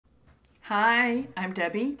Hi, I'm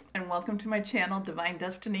Debbie, and welcome to my channel, Divine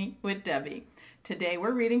Destiny with Debbie. Today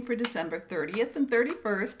we're reading for December 30th and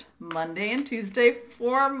 31st, Monday and Tuesday,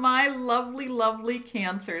 for my lovely, lovely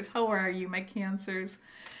Cancers. How are you, my Cancers?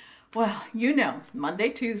 Well, you know, Monday,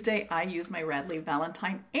 Tuesday, I use my Radleigh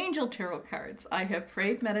Valentine Angel Tarot cards. I have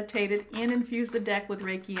prayed, meditated, and infused the deck with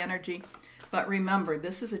Reiki energy. But remember,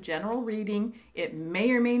 this is a general reading. It may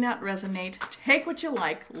or may not resonate. Take what you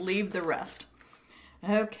like, leave the rest.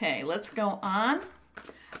 Okay, let's go on.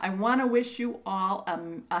 I want to wish you all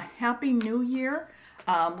a happy new year.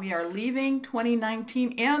 We are leaving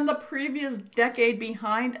 2019 and the previous decade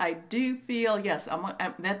behind. I do feel, yes,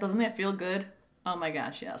 doesn't that feel good? Oh my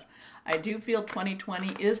gosh, yes. I do feel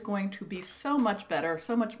 2020 is going to be so much better,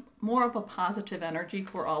 so much more of a positive energy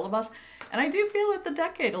for all of us. And I do feel that the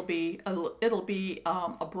decade will be, it'll be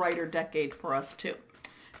a brighter decade for us too.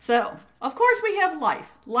 So, of course we have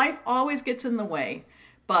life. Life always gets in the way,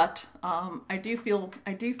 but I do feel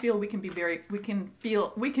we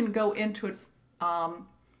can go into it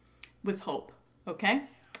with hope. Okay?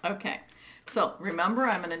 Okay. So remember,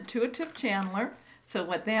 I'm an intuitive channeler. So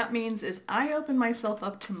what that means is I open myself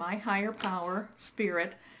up to my higher power,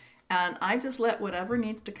 spirit, and I just let whatever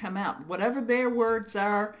needs to come out. Whatever their words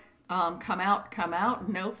are, come out,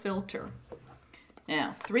 no filter.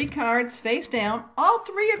 Now, 3 cards face down. All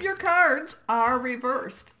 3 of your cards are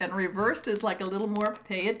reversed. And reversed is like a little more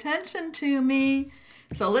pay attention to me.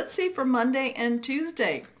 So let's see for Monday and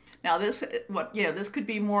Tuesday. Now this could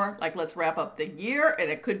be more like let's wrap up the year, and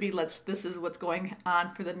it could be this is what's going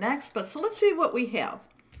on for the next. But so let's see what we have.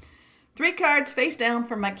 3 cards face down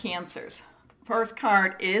for my Cancers. First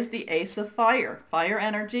card is the Ace of Fire. Fire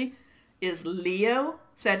energy is Leo,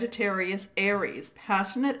 Sagittarius, Aries,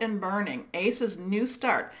 passionate and burning. Ace is new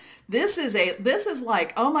start. This is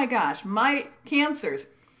like, oh my gosh, my Cancers,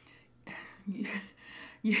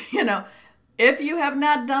 you know, if you have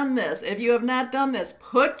not done this,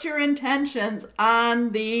 put your intentions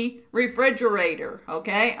on the refrigerator,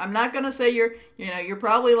 okay? I'm not going to say you're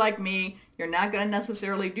probably like me. You're not going to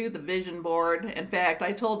necessarily do the vision board. In fact,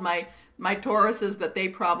 I told my Tauruses that they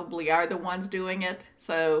probably are the ones doing it.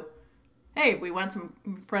 So, hey, we want some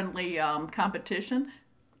friendly competition.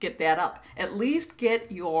 Get that up. At least get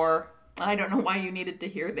your, I don't know why you needed to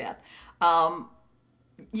hear that.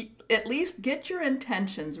 At least get your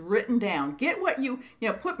intentions written down. Get what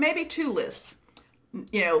put maybe 2 lists.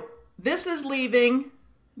 This is leaving,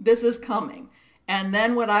 this is coming. And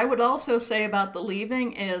then what I would also say about the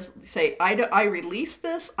leaving is say, I release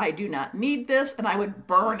this, I do not need this, and I would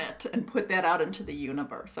burn it and put that out into the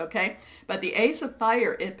universe, okay? But the Ace of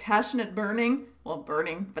Fire, passionate burning, well,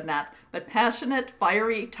 burning, but passionate,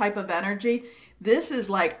 fiery type of energy. This is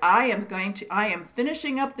like, I am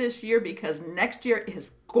finishing up this year because next year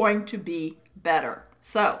is going to be better.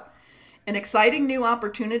 So, an exciting new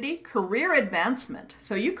opportunity, career advancement.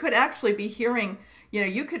 So you could actually be hearing,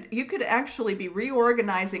 you could actually be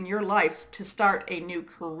reorganizing your life to start a new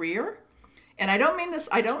career. And I don't mean this,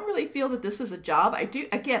 I don't really feel that this is a job. I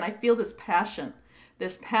feel this passion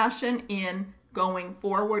in going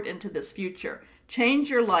forward into this future. Change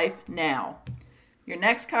your life now. Your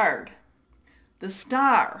next card. The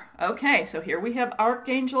Star. Okay, so here we have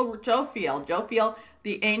Archangel Jophiel. Jophiel,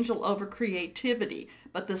 the angel over creativity.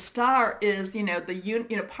 But the Star is,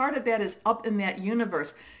 part of that is up in that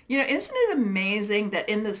universe. Isn't it amazing that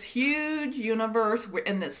in this huge universe, we're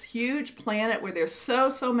in this huge planet where there's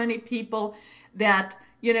so many people that,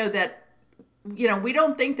 we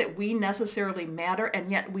don't think that we necessarily matter,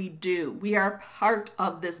 and yet we do. We are part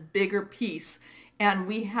of this bigger piece. And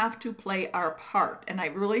we have to play our part. And I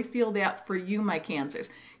really feel that for you, my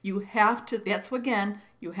Cancers. You have to,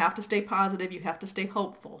 you have to stay positive. You have to stay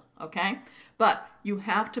hopeful, okay? But you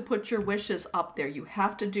have to put your wishes up there. You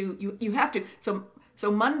have to do, you have to.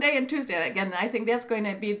 So Monday and Tuesday, again, I think that's going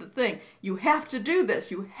to be the thing. You have to do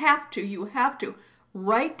this. You have to.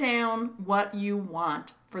 Write down what you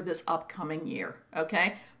want for this upcoming year,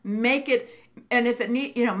 okay? Make it, and if it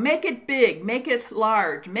make it big, make it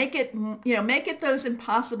large, make it those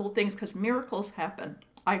impossible things, because miracles happen.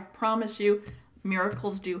 I promise you,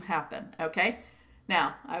 miracles do happen, okay?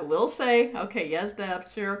 Now, I will say, okay, yes, Deb,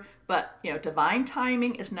 sure, but, divine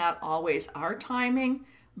timing is not always our timing,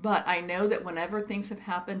 but I know that whenever things have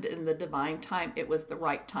happened in the divine time, it was the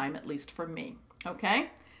right time, at least for me, okay?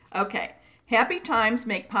 Okay, happy times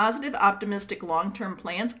make positive, optimistic, long-term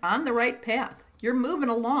plans on the right path. You're moving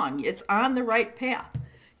along. It's on the right path.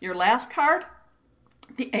 Your last card,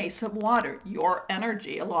 the Ace of Water, your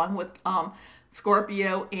energy, along with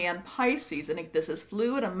Scorpio and Pisces. And this is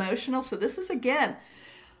fluid, emotional. So this is, again,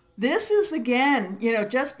 This is again,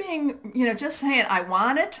 just being, just saying, I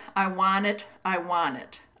want it, I want it, I want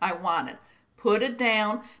it, I want it. Put it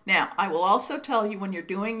down. Now, I will also tell you when you're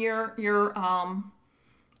doing your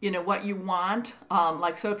what you want.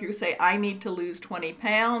 Like, so if you say, I need to lose 20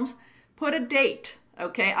 pounds, put a date.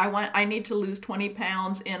 Okay, I need to lose 20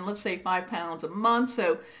 pounds in, let's say, 5 pounds a month.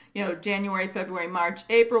 So, January, February, March,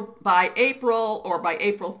 April, by April or by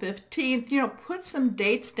April 15th, put some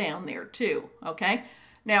dates down there too. Okay.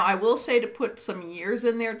 Now, I will say to put some years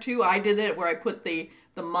in there too. I did it where I put the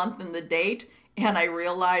month and the date, and I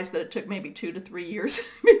realized that it took maybe 2 to 3 years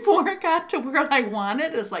before it got to where I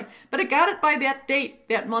wanted. It's like, but I got it by that date,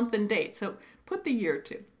 that month and date. So put the year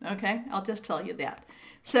too. Okay, I'll just tell you that.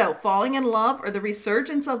 So falling in love or the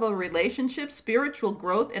resurgence of a relationship, spiritual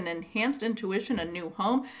growth and enhanced intuition, a new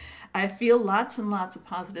home. I feel lots and lots of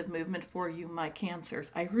positive movement for you, my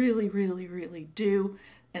Cancers. I really, really, really do.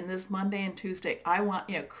 And this Monday and Tuesday, I want,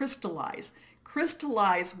 crystallize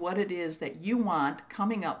what it is that you want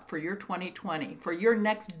coming up for your 2020, for your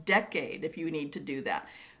next decade, if you need to do that.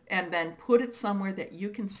 And then put it somewhere that you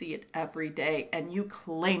can see it every day and you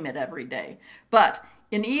claim it every day. But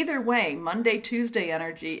in either way, Monday, Tuesday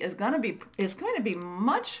energy is going to be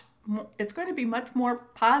much more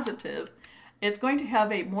positive. It's going to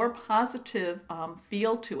have a more positive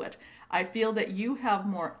feel to it. I feel that you have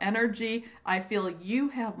more energy. I feel you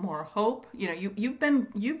have more hope. You've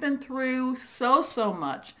been through so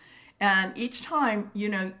much, and each time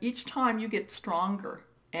you get stronger,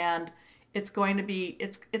 and it's going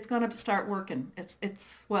to start working.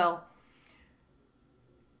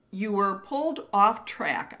 You were pulled off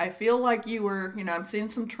track. I feel like you were, I'm seeing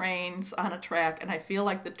some trains on a track, and I feel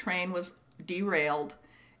like the train was derailed,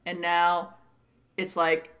 and now it's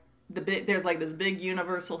like there's like this big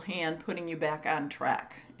universal hand putting you back on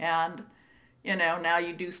track. And, now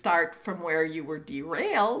you do start from where you were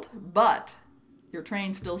derailed, but your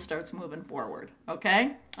train still starts moving forward.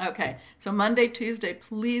 Okay? Okay. So Monday, Tuesday,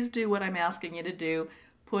 please do what I'm asking you to do.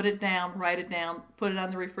 Put it down, write it down, put it on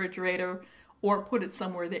the refrigerator, or put it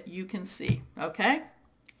somewhere that you can see. Okay?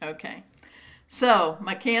 Okay. So,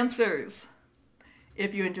 my Cancers,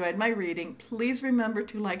 if you enjoyed my reading, please remember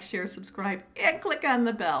to like, share, subscribe, and click on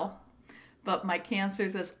the bell. But my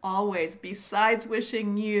Cancers, as always, besides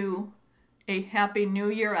wishing you a happy new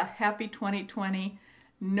year, a happy 2020,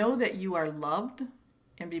 know that you are loved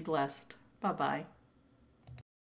and be blessed. Bye-bye.